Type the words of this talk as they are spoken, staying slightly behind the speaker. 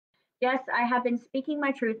Yes, I have been speaking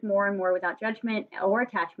my truth more and more without judgment or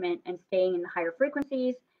attachment and staying in the higher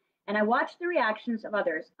frequencies. And I watch the reactions of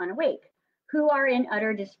others unawake who are in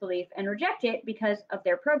utter disbelief and reject it because of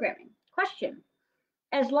their programming. Question: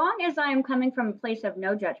 as long as I am coming from a place of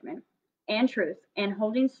no judgment and truth and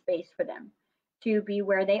holding space for them to be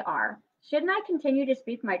where they are, shouldn't I continue to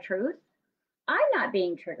speak my truth? I'm not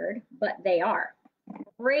being triggered, but they are.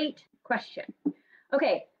 Great question.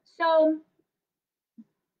 Okay, so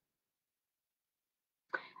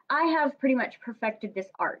I have pretty much perfected this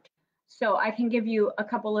art. So I can give you a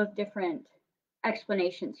couple of different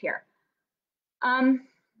explanations here.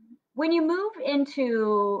 When you move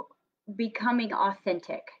into becoming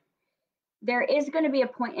authentic, there is going to be a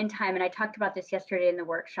point in time, and I talked about this yesterday in the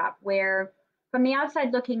workshop, where from the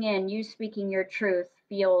outside looking in, you speaking your truth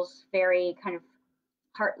feels very kind of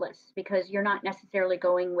heartless because you're not necessarily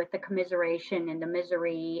going with the commiseration and the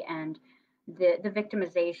misery and the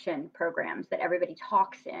victimization programs that everybody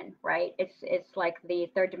talks in, right? It's like the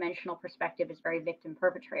third dimensional perspective is very victim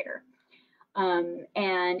perpetrator. And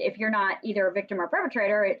if you're not either a victim or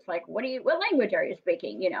perpetrator, it's like, what language are you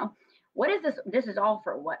speaking? What is this? This is all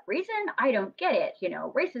for what reason? I don't get it.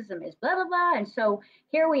 Racism is blah, blah, blah. And so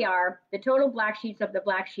here we are, the total black sheets of the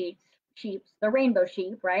black sheeps, the rainbow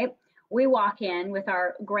sheep, right? We walk in with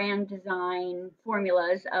our grand design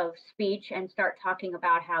formulas of speech and start talking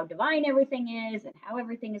about how divine everything is and how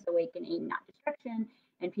everything is awakening, not destruction.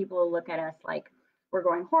 And people will look at us like we're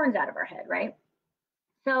growing horns out of our head, right?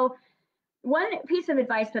 So one piece of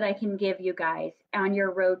advice that I can give you guys on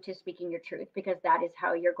your road to speaking your truth, because that is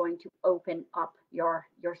how you're going to open up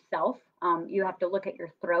yourself. You have to look at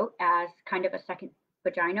your throat as kind of a second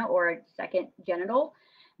vagina or a second genital,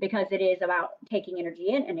 because it is about taking energy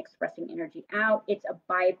in and expressing energy out. It's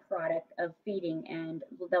a byproduct of feeding, and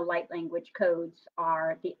the light language codes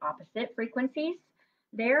are the opposite frequencies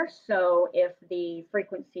there. So if the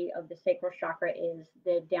frequency of the sacral chakra is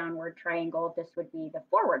the downward triangle, this would be the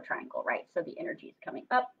forward triangle, right? So the energy is coming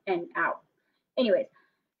up and out. Anyways,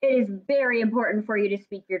 it is very important for you to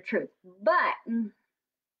speak your truth, but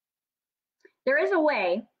there is a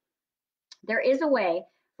way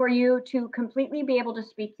for you to completely be able to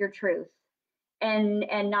speak your truth and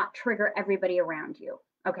not trigger everybody around you.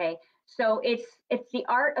 Okay, so it's the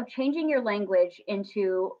art of changing your language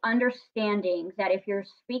into understanding that if you're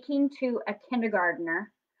speaking to a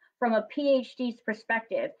kindergartner from a PhD's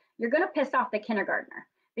perspective, you're going to piss off the kindergartner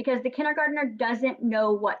because the kindergartner doesn't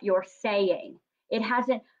know what you're saying. It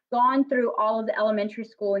hasn't gone through all of the elementary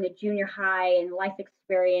school and the junior high and life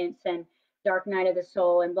experience and dark night of the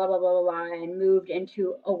soul and blah blah blah blah, blah and moved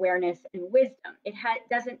into awareness and wisdom. It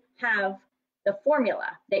doesn't have the formula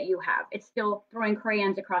that you have. It's still throwing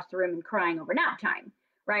crayons across the room and crying over nap time,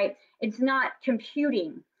 right? It's not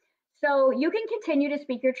computing. So you can continue to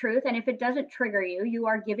speak your truth, and if it doesn't trigger you, you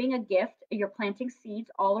are giving a gift. You're planting seeds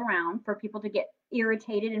all around for people to get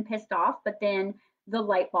irritated and pissed off, but then the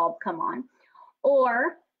light bulb come on.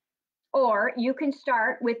 Or you can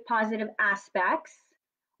start with positive aspects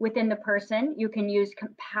within the person. You can use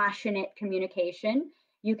compassionate communication.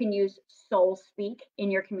 You can use soul speak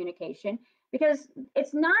in your communication, because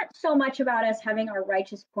it's not so much about us having our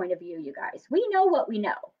righteous point of view, you guys. We know what we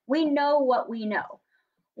know. We know what we know.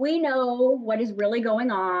 We know what is really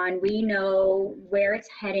going on. We know where it's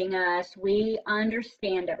heading us. We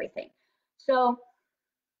understand everything. So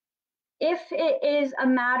if it is a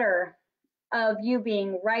matter of you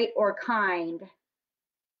being right or kind,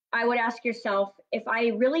 I would ask yourself, if I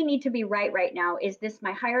really need to be right now, is this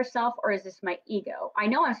my higher self or is this my ego? I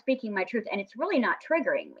know I'm speaking my truth and it's really not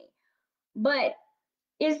triggering me, but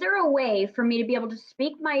is there a way for me to be able to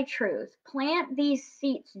speak my truth, plant these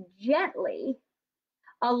seeds gently,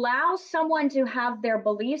 allow someone to have their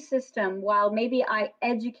belief system while maybe I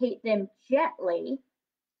educate them gently,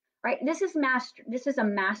 right? This is a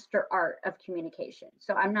master art of communication.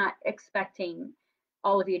 So I'm not expecting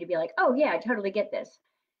all of you to be like, oh yeah, I totally get this,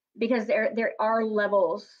 because there are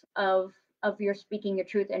levels of your speaking your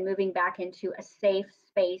truth and moving back into a safe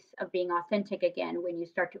space of being authentic again when you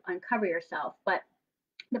start to uncover yourself. But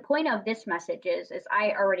the point of this message is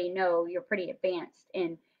I already know you're pretty advanced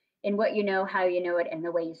in what you know, how you know it, and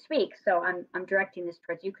the way you speak. So I'm directing this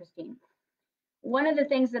towards you, Christine. One of the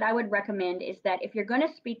things that I would recommend is that if you're going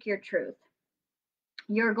to speak your truth,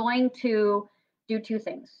 you're going to do two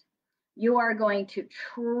things. You are going to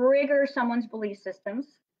trigger someone's belief systems,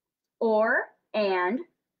 and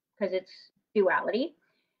because it's duality,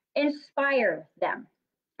 inspire them.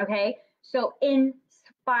 Okay, so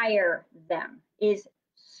inspire them is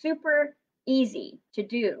super easy to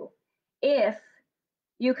do if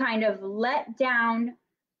you kind of let down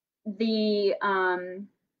the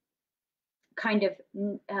kind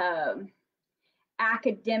of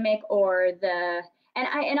academic or the,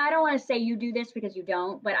 and I don't want to say you do this because you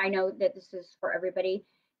don't, but I know that this is for everybody.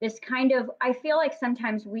 This kind of, I feel like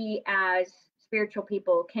sometimes we as spiritual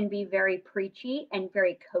people can be very preachy and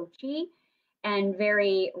very coachy and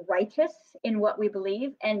very righteous in what we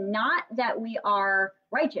believe, and not that we are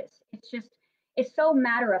righteous. It's just, it's so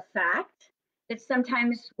matter of fact that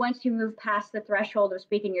sometimes once you move past the threshold of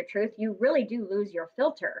speaking your truth, you really do lose your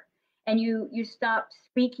filter, and you stop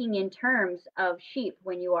speaking in terms of sheep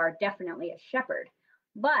when you are definitely a shepherd.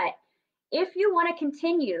 But if you want to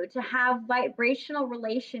continue to have vibrational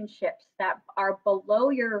relationships that are below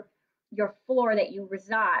your floor that you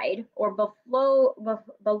reside, or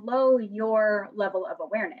below your level of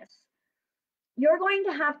awareness, you're going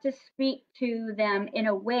to have to speak to them in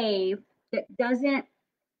a way that doesn't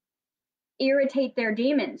irritate their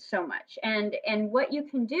demons so much. And what you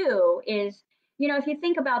can do is, you know, if you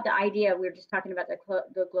think about the idea, we were just talking about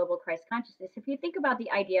the global Christ consciousness. If you think about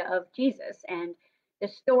the idea of Jesus and the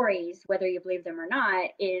stories, whether you believe them or not,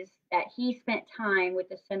 is that he spent time with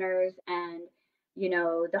the sinners and, you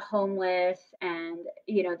know, the homeless and,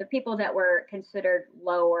 you know, the people that were considered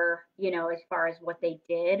lower, you know, as far as what they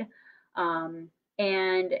did.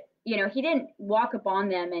 And, you know, he didn't walk upon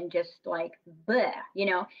them and just like, bleh, you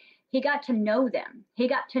know, he got to know them. He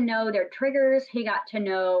got to know their triggers. He got to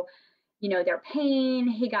know, you know, their pain.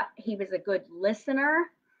 He was a good listener.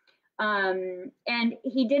 And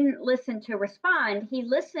he didn't listen to respond. He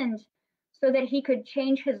listened so that he could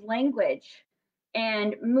change his language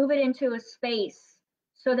and move it into a space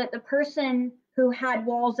so that the person who had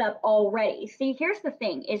walls up already. See, here's the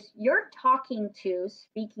thing is you're talking to,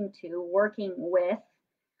 speaking to, working with,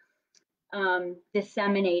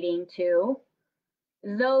 disseminating to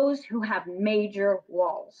those who have major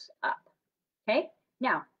walls up. Okay.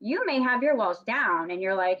 Now, you may have your walls down and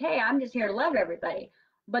you're like, hey, I'm just here to love everybody.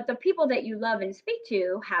 But the people that you love and speak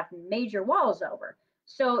to have major walls over.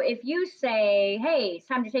 So if you say, hey, it's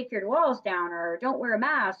time to take your walls down, or don't wear a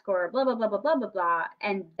mask, or blah, blah, blah, blah, blah, blah, blah,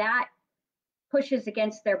 and that pushes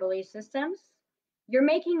against their belief systems, you're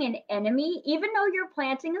making an enemy, even though you're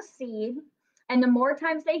planting a seed. And the more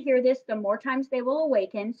times they hear this, the more times they will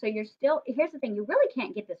awaken. So you're still, here's the thing, you really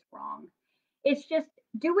can't get this wrong. It's just,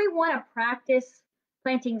 do we want to practice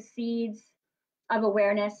planting seeds of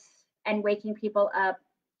awareness and waking people up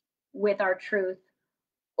with our truth?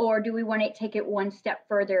 Or do we want to take it one step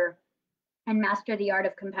further and master the art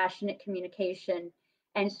of compassionate communication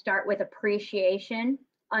and start with appreciation,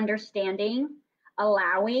 understanding,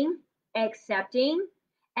 allowing, accepting,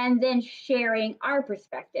 and then sharing our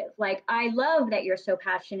perspective? Like, I love that you're so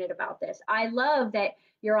passionate about this. I love that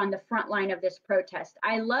you're on the front line of this protest.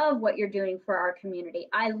 I love what you're doing for our community.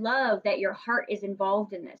 I love that your heart is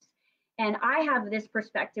involved in this. And I have this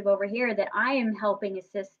perspective over here that I am helping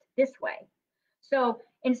assist this way. So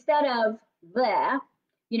instead of the,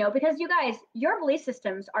 you know, because you guys, your belief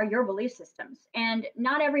systems are your belief systems, and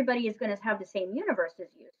not everybody is going to have the same universe as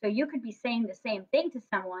you. So you could be saying the same thing to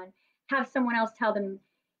someone, have someone else tell them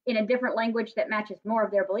in a different language that matches more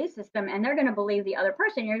of their belief system, and they're going to believe the other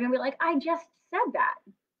person. You're going to be like, I just said that,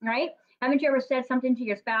 right? Haven't you ever said something to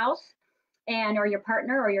your spouse and or your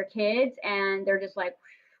partner or your kids, and they're just like,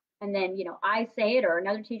 and then, you know, I say it or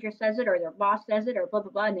another teacher says it or their boss says it or blah,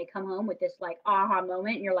 blah, blah, and they come home with this like aha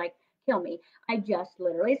moment, and you're like, kill me. I just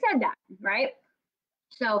literally said that, right?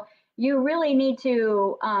 So you really need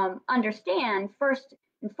to understand first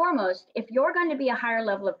and foremost, if you're going to be a higher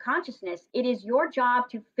level of consciousness, it is your job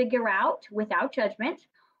to figure out without judgment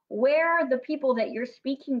where the people that you're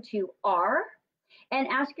speaking to are, and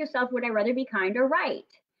ask yourself, would I rather be kind or right?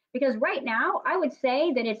 Because right now, I would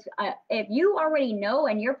say that it's, if you already know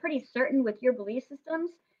and you're pretty certain with your belief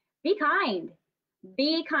systems, be kind.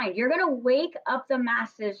 Be kind. You're going to wake up the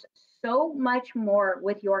masses so much more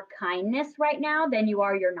with your kindness right now than you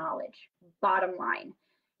are your knowledge. Bottom line,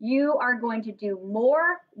 you are going to do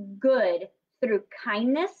more good through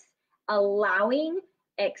kindness, allowing,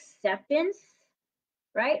 acceptance,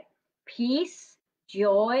 right? Peace,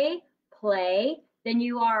 joy, play, than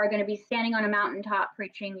you are going to be standing on a mountaintop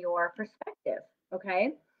preaching your perspective.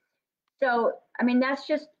 Okay. So, I mean, that's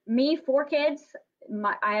just me, 4 kids.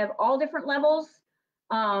 I have all different levels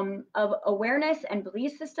of awareness and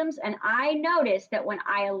belief systems. And I notice that when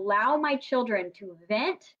I allow my children to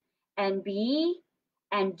vent and be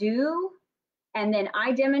and do, and then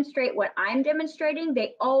I demonstrate what I'm demonstrating,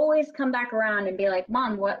 they always come back around and be like,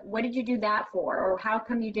 Mom, what did you do that for? Or how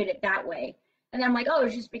come you did it that way? And then I'm like, oh,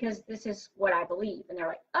 it's just because this is what I believe. And they're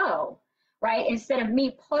like, oh, right. Instead of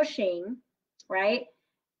me pushing, right,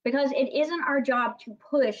 because it isn't our job to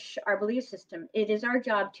push our belief system. It is our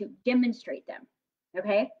job to demonstrate them.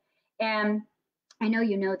 Okay. And I know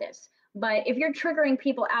you know this, but if you're triggering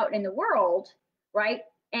people out in the world, right,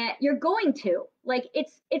 and you're going to, like,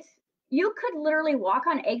 it's you could literally walk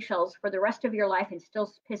on eggshells for the rest of your life and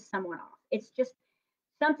still piss someone off. It's just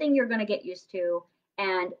something you're going to get used to.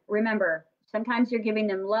 And remember, sometimes you're giving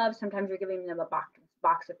them love, sometimes you're giving them a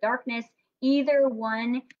box of darkness. Either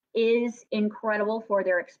one is incredible for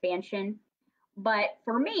their expansion. But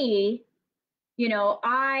for me, you know,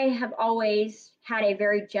 I have always had a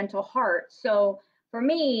very gentle heart. So for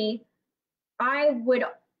me, I would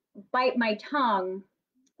bite my tongue.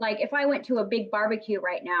 Like if I went to a big barbecue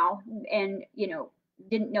right now and, you know,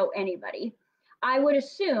 didn't know anybody, I would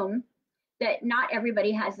assume that not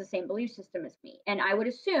everybody has the same belief system as me. And I would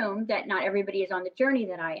assume that not everybody is on the journey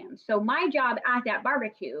that I am. So my job at that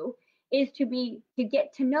barbecue is to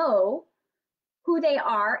get to know who they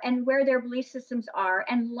are and where their belief systems are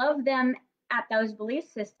and love them at those belief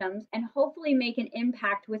systems and hopefully make an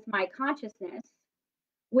impact with my consciousness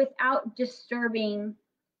without disturbing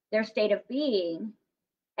their state of being,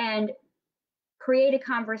 and create a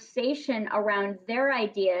conversation around their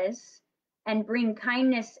ideas and bring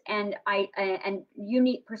kindness and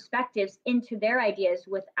unique perspectives into their ideas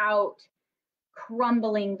without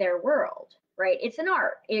crumbling their world, right? It's an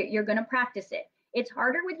art. You're going to practice it. It's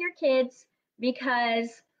harder with your kids because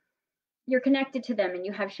you're connected to them and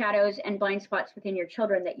you have shadows and blind spots within your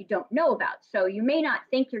children that you don't know about. So you may not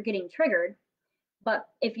think you're getting triggered, but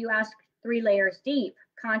if you ask 3 layers deep,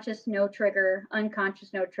 conscious, no trigger,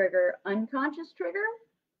 unconscious, no trigger, unconscious trigger,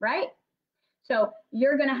 right? So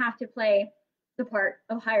you're going to have to play the part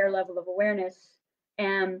of higher level of awareness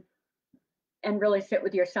and really sit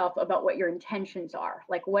with yourself about what your intentions are.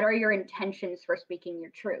 Like, what are your intentions for speaking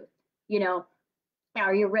your truth? You know,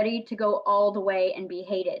 are you ready to go all the way and be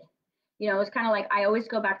hated? You know, it's kind of like I always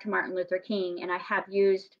go back to Martin Luther King, and I have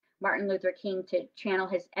used Martin Luther King to channel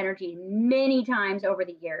his energy many times over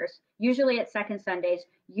the years, usually at Second Sundays,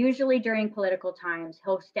 usually during political times.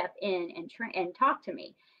 He'll step in and talk to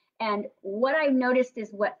me. And what I've noticed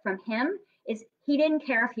is what from him is he didn't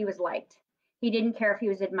care if he was liked. He didn't care if he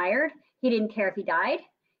was admired. He didn't care if he died.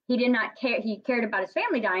 He did not care. He cared about his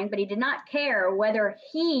family dying, but he did not care whether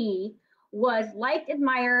he was liked,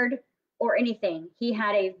 admired, or anything. He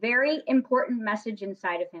had a very important message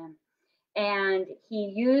inside of him. And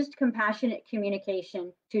he used compassionate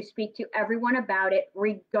communication to speak to everyone about it,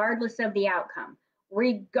 regardless of the outcome.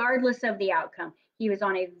 Regardless of the outcome. He was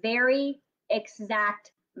on a very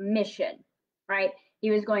exact mission, right? He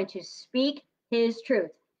was going to speak his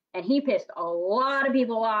truth. And he pissed a lot of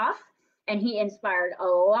people off and he inspired a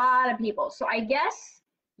lot of people. So I guess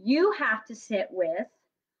you have to sit with,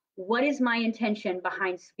 what is my intention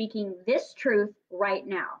behind speaking this truth right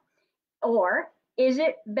now? Or is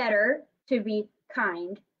it better to be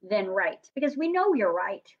kind than right? Because we know you're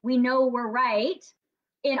right. We know we're right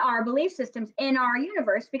in our belief systems, in our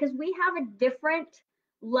universe, because we have a different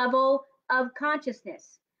level of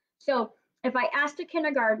consciousness. So if I asked a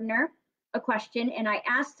kindergartner a question and I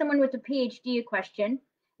asked someone with a PhD a question,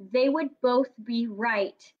 they would both be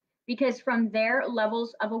right, because from their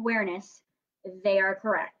levels of awareness, they are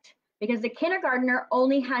correct. Because the kindergartner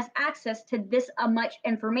only has access to this much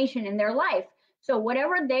information in their life. So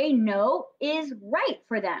whatever they know is right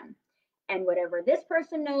for them. And whatever this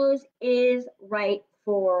person knows is right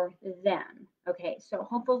for them. Okay, so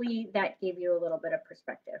hopefully that gave you a little bit of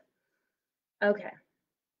perspective. Okay,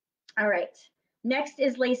 all right. Next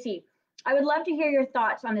is Lacey. I would love to hear your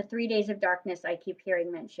thoughts on the 3 days of darkness I keep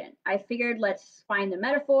hearing mentioned. I figured let's find the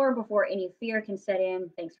metaphor before any fear can set in.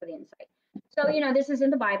 Thanks for the insight. So, you know, this is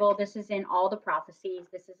in the Bible. This is in all the prophecies.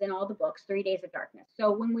 This is in all the books, 3 days of darkness.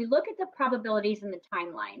 So when we look at the probabilities and the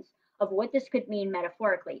timelines of what this could mean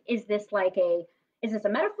metaphorically, is this a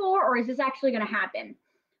metaphor, or is this actually going to happen?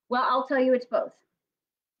 Well, I'll tell you it's both.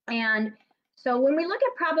 And so when we look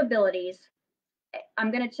at probabilities,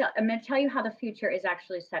 I'm going to tell you how the future is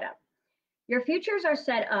actually set up. Your futures are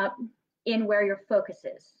set up in where your focus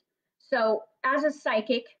is. So as a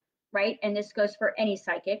psychic, right, and this goes for any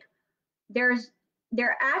psychic, they're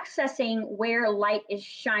accessing where light is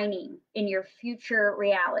shining in your future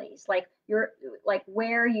realities, like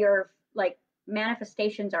where your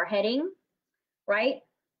manifestations are heading, right?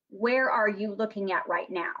 Where are you looking at right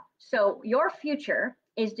now? So your future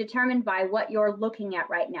is determined by what you're looking at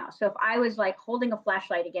right now. So if I was like holding a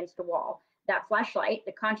flashlight against the wall, that flashlight,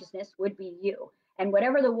 the consciousness, would be you. And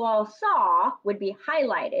whatever the wall saw would be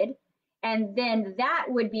highlighted, and then that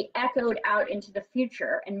would be echoed out into the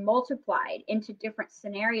future and multiplied into different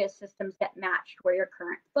scenario systems that matched where your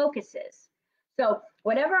current focus is. So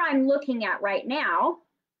whatever I'm looking at right now,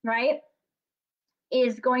 right,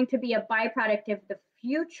 is going to be a byproduct of the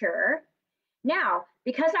future. Now,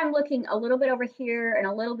 because I'm looking a little bit over here and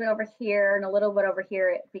a little bit over here and a little bit over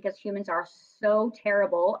here, because humans are so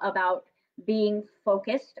terrible about being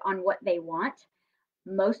focused on what they want.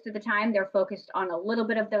 Most of the time, they're focused on a little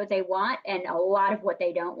bit of what they want and a lot of what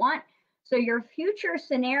they don't want. So your future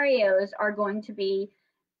scenarios are going to be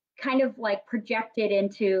kind of like projected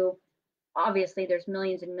into, obviously there's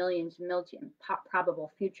millions and millions and million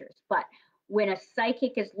probable futures, but when a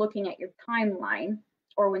psychic is looking at your timeline,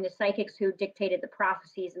 or when the psychics who dictated the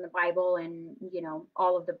prophecies in the Bible and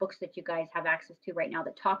all of the books that you guys have access to right now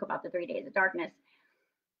that talk about the 3 days of darkness,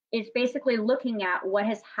 is basically looking at what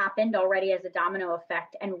has happened already as a domino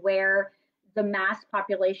effect and where the mass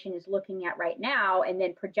population is looking at right now, and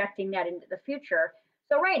then projecting that into the future.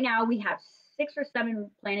 So right now we have 6 or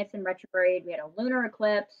 7 planets in retrograde. We had a lunar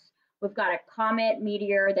eclipse. We've got a comet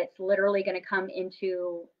meteor that's literally going to come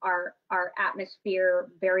into our atmosphere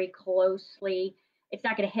very closely. It's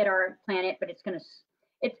not going to hit our planet, but it's going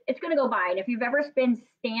to go by. And if you've ever been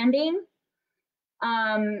standing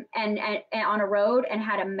and on a road and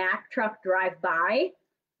had a Mack truck drive by,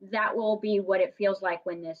 that will be what it feels like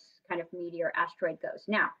when this kind of meteor asteroid goes.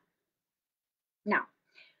 Now,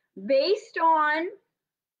 based on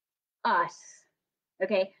us,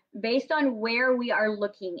 okay, based on where we are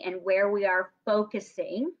looking and where we are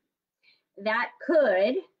focusing, that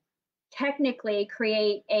could technically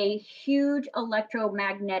create a huge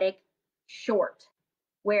electromagnetic short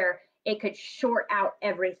where it could short out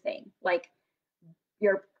everything. Like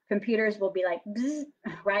your computers will be like, bzz,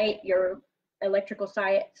 right? Your electrical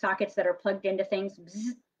sockets that are plugged into things,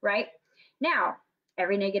 bzz, right? Now,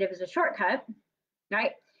 every negative is a shortcut,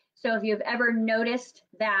 right? So if you've ever noticed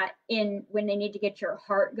that when they need to get your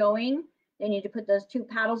heart going, they need to put those 2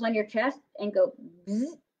 paddles on your chest and go,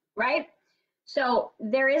 bzz, right? So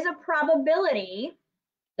there is a probability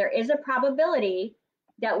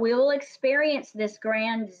that we will experience this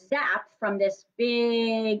grand zap from this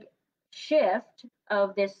big shift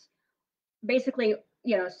of this, basically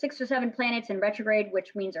 6 or 7 planets in retrograde,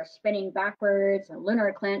 which means are spinning backwards, and lunar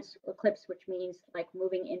eclipse, which means like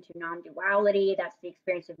moving into non-duality. That's the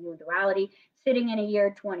experience of new duality, sitting in a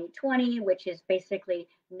year 2020, which is basically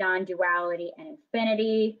non-duality and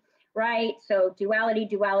infinity, right? So duality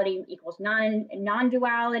equals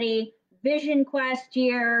non-duality, vision quest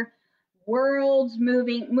year, worlds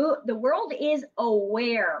moving. The world is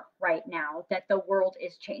aware right now that the world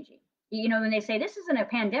is changing. When they say this isn't a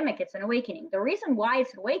pandemic, it's an awakening. The reason why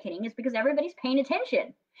it's an awakening is because everybody's paying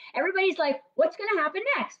attention. Everybody's like, what's going to happen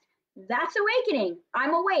next? That's awakening.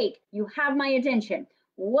 I'm awake. You have my attention.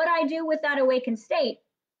 What I do with that awakened state,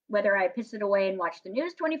 whether I piss it away and watch the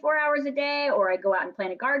news 24 hours a day, or I go out and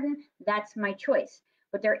plant a garden, that's my choice.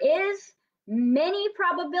 But there is many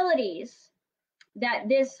probabilities that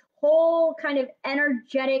this whole kind of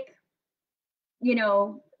energetic,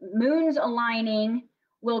 moons aligning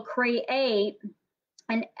will create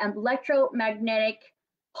an electromagnetic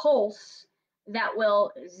pulse that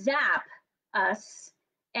will zap us,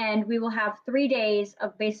 and we will have 3 days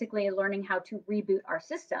of basically learning how to reboot our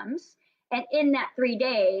systems. And in that 3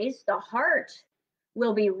 days, the heart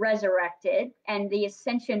will be resurrected and the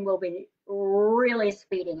ascension will be really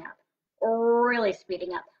speeding up.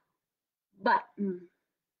 But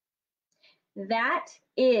that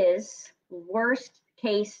is worst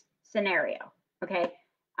case scenario. Okay,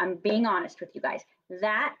 I'm being honest with you guys.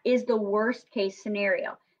 That is the worst case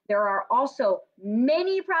scenario. There are also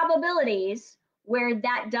many probabilities where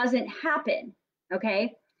that doesn't happen.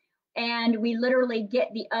 Okay, and we literally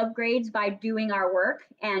get the upgrades by doing our work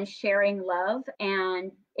and sharing love.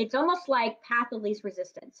 And it's almost like path of least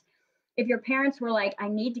resistance. If your parents were like, I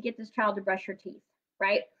need to get this child to brush her teeth,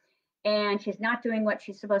 right? And she's not doing what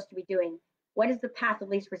she's supposed to be doing. What is the path of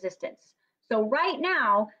least resistance? So right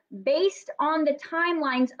now, based on the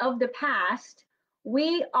timelines of the past,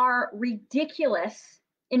 we are ridiculous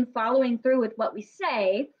in following through with what we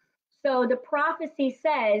say. So the prophecy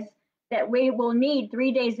says that we will need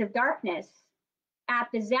 3 days of darkness at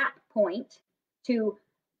the zap point to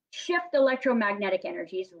shift electromagnetic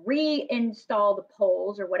energies, reinstall the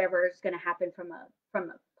poles or whatever is going to happen from a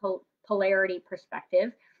polarity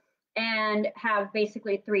perspective, and have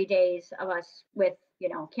basically 3 days of us with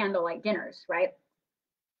candlelight dinners, right?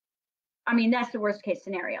 I mean, that's the worst case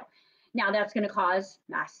scenario. Now that's going to cause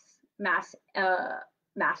mass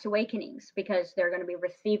awakenings, because they're going to be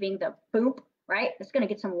receiving the boom, right? It's going to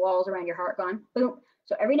get some walls around your heart gone, boom.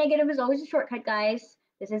 So every negative is always a shortcut, guys.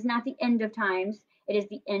 This is not the end of times. It is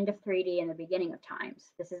the end of 3D and the beginning of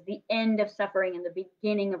times. This is the end of suffering and the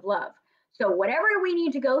beginning of love. So whatever we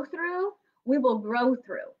need to go through, we will grow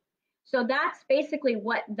through. So that's basically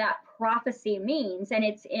what that prophecy means. And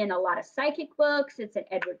it's in a lot of psychic books. It's in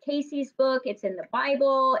Edward Casey's book. It's in the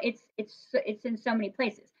Bible. It's in so many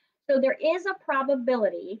places. So there is a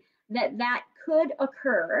probability that that could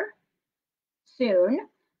occur soon.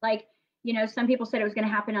 Like, you know, some people said it was going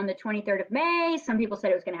to happen on the 23rd of May. Some people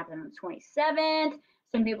said it was going to happen on the 27th.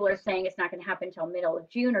 Some people are saying it's not going to happen until middle of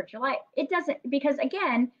June or July. It doesn't, because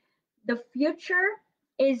again, the future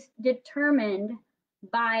is determined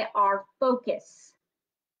by our focus,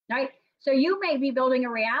 right? So you may be building a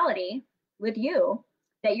reality with you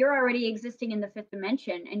that you're already existing in the fifth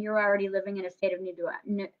dimension and you're already living in a state of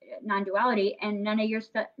non-duality, and none of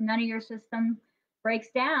your system breaks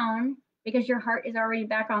down because your heart is already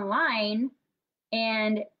back online.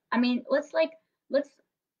 And I mean, let's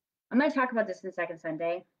I'm going to talk about this in Second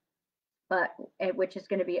Sunday, but which is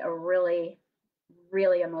going to be a really,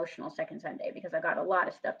 really emotional Second Sunday because I got a lot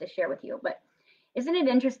of stuff to share with you. But isn't it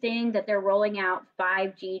interesting that they're rolling out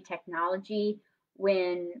 5G technology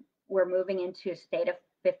when we're moving into a state of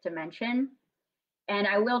fifth dimension? And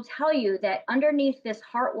I will tell you that underneath this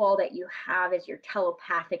heart wall that you have is your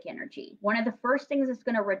telepathic energy. One of the first things that's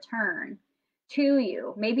going to return to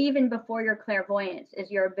you, maybe even before your clairvoyance,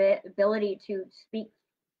 is your ability to speak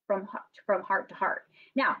from heart to heart.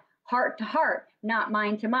 Now, heart to heart, not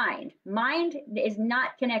mind to mind. Mind is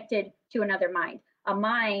not connected to another mind. A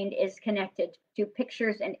mind is connected to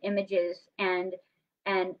pictures and images and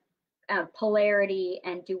polarity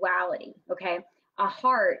and duality. Okay, a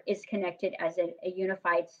heart is connected as a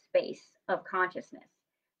unified space of consciousness.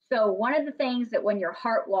 So one of the things that when your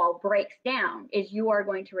heart wall breaks down is you are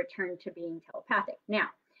going to return to being telepathic. Now,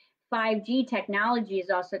 5G technology is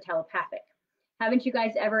also telepathic. Haven't you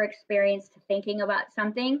guys ever experienced thinking about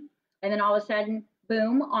something and then all of a sudden,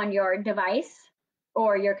 boom, on your device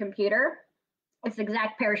or your computer, it's the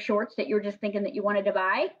exact pair of shorts that you were just thinking that you wanted to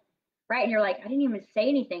buy, right? And you're like, I didn't even say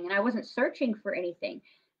anything and I wasn't searching for anything,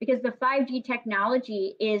 because the 5G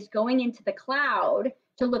technology is going into the cloud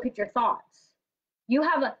to look at your thoughts.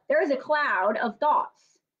 There is a cloud of thoughts.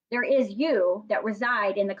 There is you that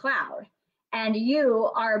reside in the cloud, and you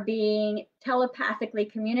are being telepathically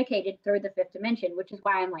communicated through the fifth dimension, which is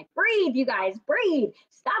why I'm like, breathe, you guys, breathe.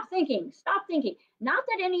 Stop thinking, stop thinking. Not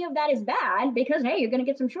that any of that is bad, because hey, you're going to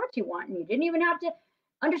get some shorts you want and you didn't even have to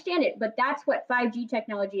understand it. But that's what 5G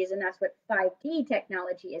technology is, and that's what 5D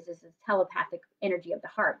technology is the telepathic energy of the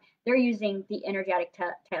heart. They're using the energetic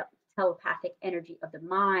telepathic energy of the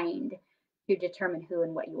mind to determine who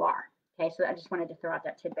and what you are. Okay, so I just wanted to throw out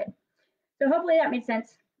that tidbit. So hopefully that made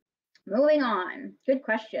sense. Moving on. Good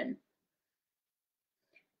question.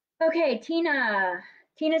 Okay, Tina.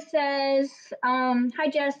 Tina says, hi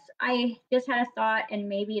Jess, I just had a thought and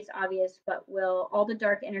maybe it's obvious, but will all the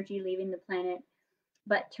dark energy leaving the planet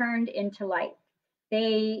but turned into light,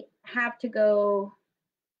 they have to go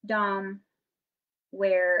Dom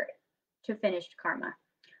where to finished karma?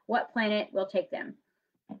 What planet will take them?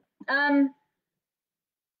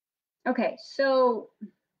 Okay, so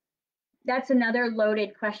that's another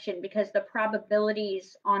loaded question because the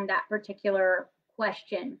probabilities on that particular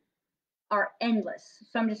question are endless.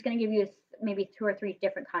 So I'm just going to give you maybe 2 or 3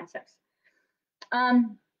 different concepts.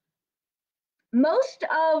 Most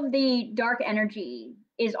of the dark energy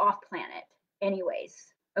is off planet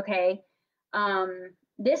anyways, okay?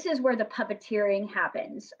 This is where the puppeteering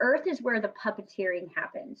happens. Earth is where the puppeteering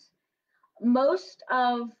happens. Most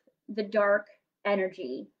of the dark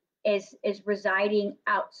energy is residing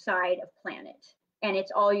outside of planet, and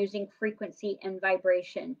it's all using frequency and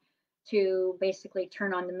vibration to basically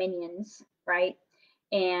turn on the minions, right?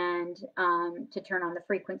 And to turn on the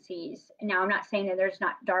frequencies. Now, I'm not saying that there's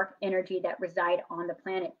not dark energy that reside on the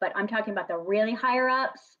planet, but I'm talking about the really higher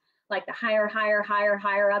ups, like the higher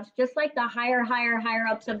ups, just like the higher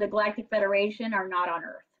ups of the Galactic Federation are not on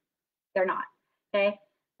Earth. They're not, okay?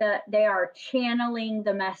 They are channeling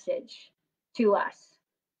the message to us,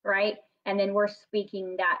 right? And then we're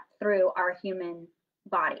speaking that through our human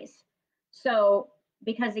bodies. So,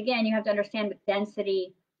 because again, you have to understand with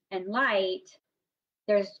density and light,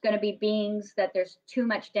 there's going to be beings that there's too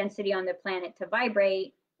much density on the planet to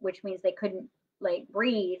vibrate, which means they couldn't like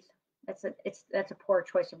breathe. That's a poor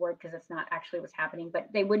choice of word because it's not actually what's happening, but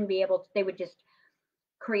they wouldn't be able to, they would just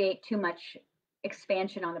create too much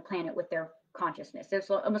expansion on the planet with their consciousness. It's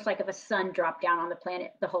almost like if a sun dropped down on the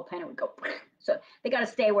planet, the whole planet would go. So they got to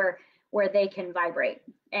stay where they can vibrate.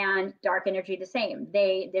 And dark energy the same.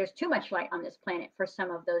 There's too much light on this planet for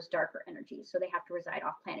some of those darker energies, so they have to reside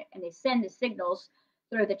off planet, and they send the signals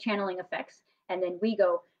through the channeling effects, and then we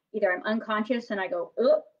go, either I'm unconscious and I go,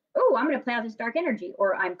 oh, oh, I'm going to play out this dark energy,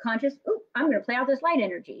 or I'm conscious, oh, I'm going to play out this light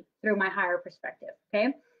energy through my higher perspective.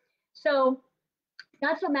 Okay. So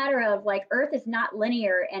that's a matter of like Earth is not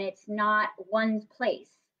linear and it's not one place.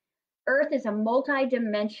 Earth is a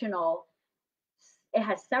multi-dimensional, it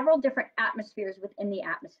has several different atmospheres within the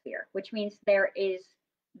atmosphere, which means there is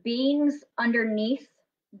beings underneath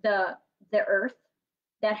the the earth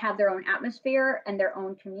that have their own atmosphere and their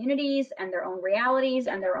own communities and their own realities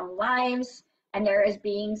and their own lives, and there is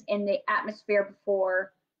beings in the atmosphere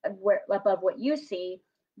before, above what you see,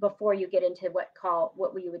 before you get into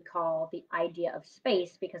what we would call the idea of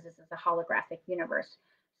space, because this is a holographic universe.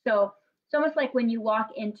 So it's almost like when you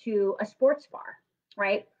walk into a sports bar,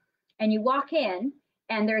 right? And you walk in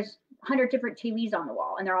and there's 100 different TVs on the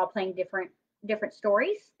wall and they're all playing different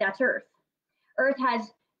stories. That's Earth. Earth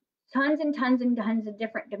has tons and tons and tons of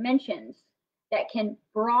different dimensions that can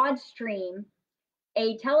broad stream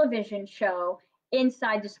a television show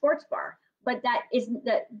inside the sports bar. But that isn't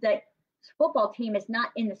that football team is not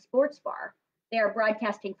in the sports bar. They are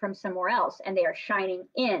broadcasting from somewhere else and they are shining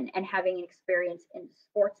in and having an experience in the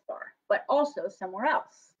sports bar, but also somewhere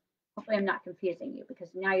else. Hopefully I'm not confusing you,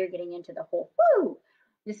 because now you're getting into the whole, whoo,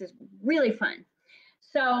 this is really fun.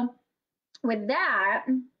 So with that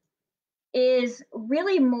is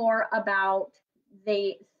really more about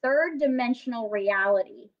the third dimensional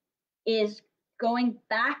reality is going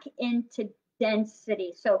back into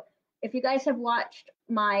density. So if you guys have watched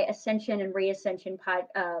my ascension and reascension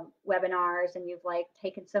webinars, and you've like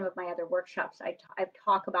taken some of my other workshops, I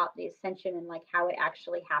talk about the ascension and like how it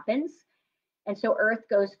actually happens. And so Earth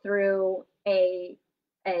goes through a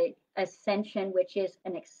ascension, which is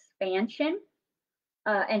an expansion.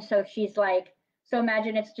 And so she's like, so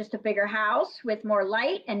imagine it's just a bigger house with more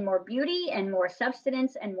light and more beauty and more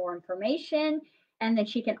substance and more information. And then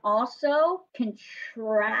she can also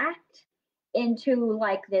contract into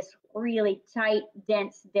like this really tight,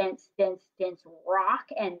 dense rock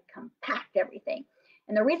and compact everything.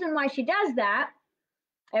 And the reason why she does that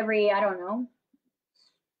every, I don't know,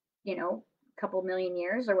 couple million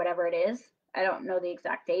years or whatever it is, I don't know the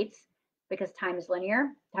exact dates, because time is linear.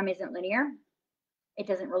 Time isn't linear. It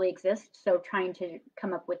doesn't really exist. So trying to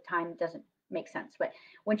come up with time doesn't make sense. But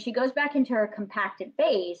when she goes back into her compacted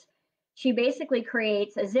phase, she basically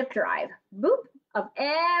creates a zip drive, boop, of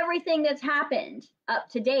everything that's happened up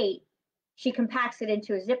to date. She compacts it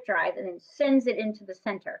into a zip drive and then sends it into the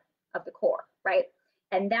center of the core, right?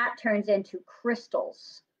 And that turns into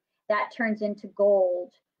crystals. That turns into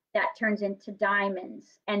gold. That turns into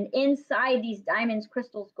diamonds. And inside these diamonds,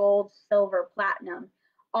 crystals, gold, silver, platinum,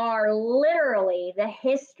 are literally the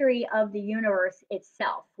history of the universe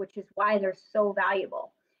itself, which is why they're so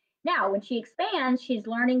valuable. Now, when she expands, she's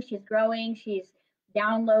learning, she's growing, she's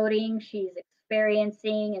downloading, she's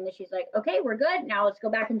experiencing, and then she's like, okay, we're good. Now let's go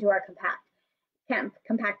back into our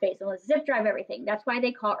compact phase and let's zip drive everything. That's why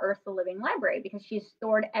they call Earth the living library, because she's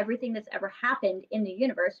stored everything that's ever happened in the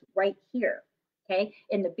universe right here. Okay,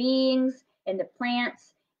 in the beings, in the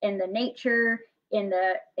plants, in the nature, in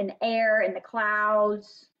the air, in the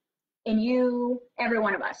clouds, in you, every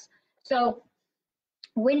one of us. So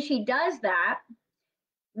when she does that,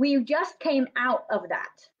 we just came out of that.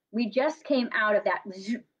 We just came out of that,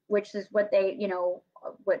 which is what they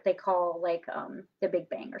call like the Big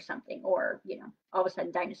Bang or something, or all of a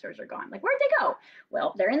sudden dinosaurs are gone. Like, where'd they go?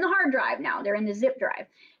 Well, they're in the hard drive now. They're in the zip drive.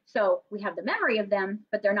 So we have the memory of them,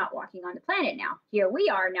 but they're not walking on the planet now. Here we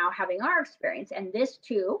are now having our experience, and this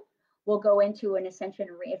too will go into an ascension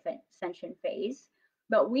and reascension phase.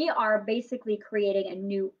 But we are basically creating a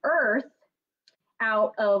new Earth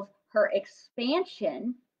out of her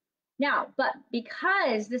expansion. Now, but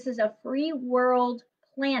because this is a free world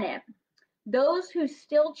planet, those who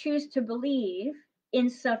still choose to believe in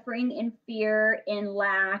suffering, in fear, in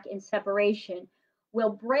lack, in separation, will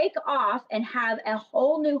break off and have a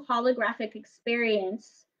whole new holographic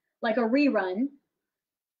experience, like a rerun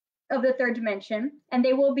of the third dimension, and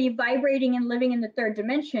they will be vibrating and living in the third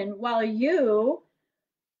dimension while you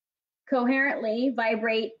coherently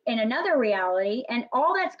vibrate in another reality. And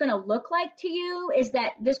all that's going to look like to you is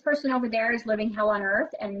that this person over there is living hell on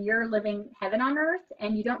earth and you're living heaven on earth,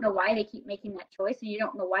 and you don't know why they keep making that choice, and you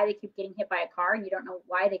don't know why they keep getting hit by a car, and you don't know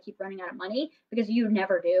why they keep running out of money, because you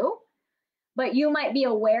never do. But you might be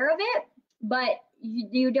aware of it, but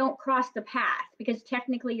you don't cross the path, because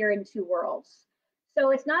technically you're in two worlds.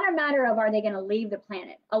 So it's not a matter of are they going to leave the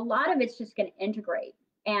planet. A lot of it's just going to integrate,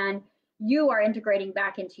 and you are integrating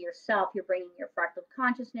back into yourself. You're bringing your fractal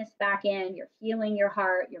consciousness back in, you're healing your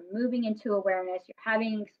heart, you're moving into awareness, you're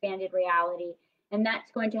having an expanded reality, and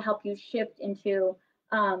that's going to help you shift into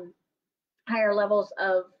higher levels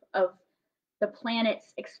of the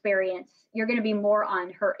planet's experience, you're going to be more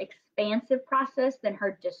on her expansive process than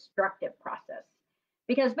her destructive process.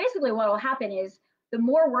 Because basically what will happen is the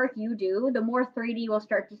more work you do, the more 3D will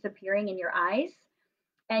start disappearing in your eyes,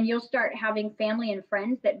 and you'll start having family and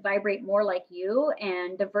friends that vibrate more like you,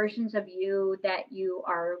 and the versions of you that you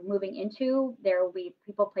are moving into, there will be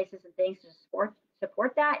people, places, and things to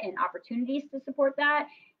support that, and opportunities to support that,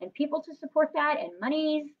 and people to support that, and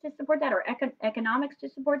monies to support that, or economics to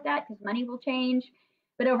support that, because money will change.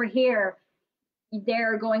 But over here,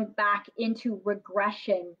 they're going back into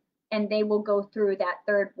regression, and they will go through that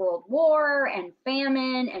third world war and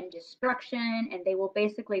famine and destruction, and they will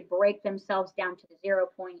basically break themselves down to the 0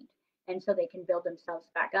 point, and so they can build themselves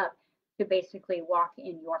back up to basically walk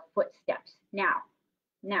in your footsteps. Now,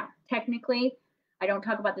 technically, I don't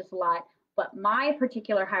talk about this a lot, but my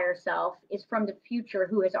particular higher self is from the future,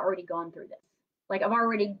 who has already gone through this. Like, I've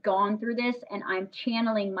already gone through this, and I'm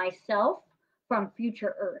channeling myself from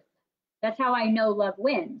future Earth. That's how I know love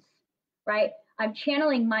wins, right? I'm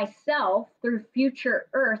channeling myself through future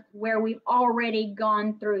Earth, where we've already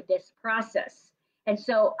gone through this process. And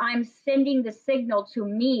so I'm sending the signal to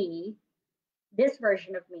me, this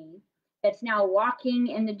version of me, that's now walking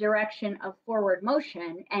in the direction of forward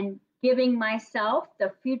motion, and giving myself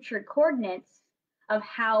the future coordinates of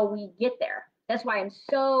how we get there. That's why I'm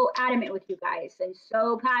so adamant with you guys and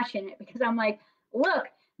so passionate, because I'm like, look,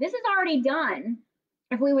 this is already done.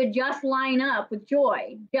 If we would just line up with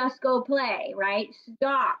joy, just go play, right?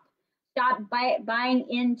 Stop buying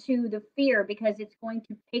into the fear, because it's going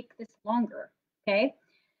to take this longer. Okay.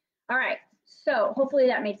 All right. So hopefully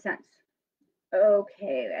that made sense.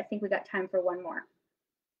 Okay. I think we got time for one more.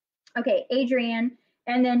 Okay. Adrienne,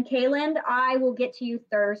 and then Kaylin, I will get to you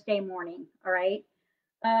Thursday morning. All right.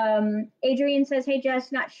 Adrienne says, hey,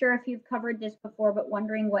 Jess, not sure if you've covered this before, but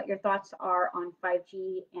wondering what your thoughts are on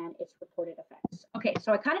 5G and its reported effects. Okay,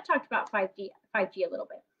 so I kind of talked about 5G a little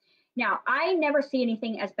bit. Now, I never see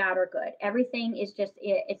anything as bad or good. Everything is just,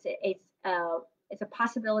 it's a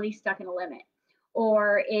possibility stuck in a limit,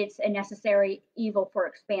 or it's a necessary evil for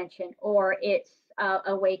expansion, or it's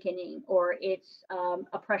awakening, or it's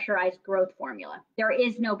a pressurized growth formula. There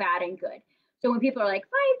is no bad and good. So when people are like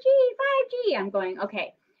 5G, I'm going,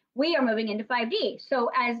 okay, we are moving into 5D.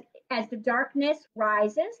 So as the darkness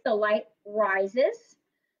rises, the light rises.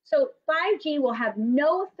 So 5G will have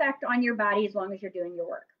no effect on your body as long as you're doing your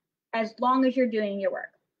work. As long as you're doing your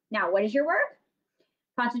work. Now, what is your work?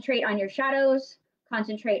 Concentrate on your shadows,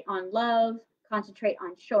 concentrate on love, concentrate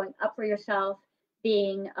on showing up for yourself,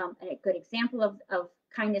 being a good example of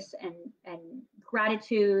kindness and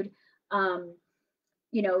gratitude.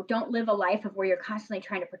 Don't live a life of where you're constantly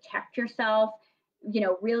trying to protect yourself.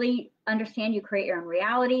 Really understand you create your own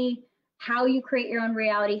reality, how you create your own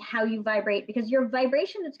reality, how you vibrate, because your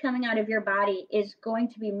vibration that's coming out of your body is going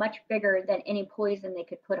to be much bigger than any poison they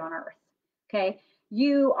could put on earth. Okay.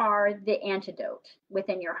 You are the antidote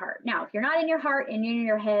within your heart. Now, if you're not in your heart and you're in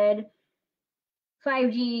your head,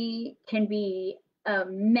 5G can be a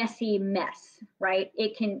messy mess, right?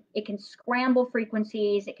 It can scramble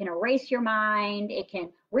frequencies, it can erase your mind, it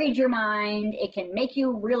can read your mind, it can make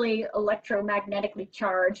you really electromagnetically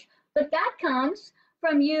charged, but that comes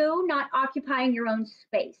from you not occupying your own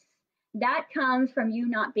space. That comes from you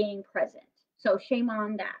not being present. So shame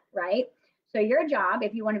on that, right? So your job,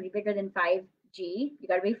 if you want to be bigger than 5G, you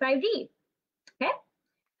got to be 5D. Okay?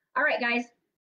 All right, guys.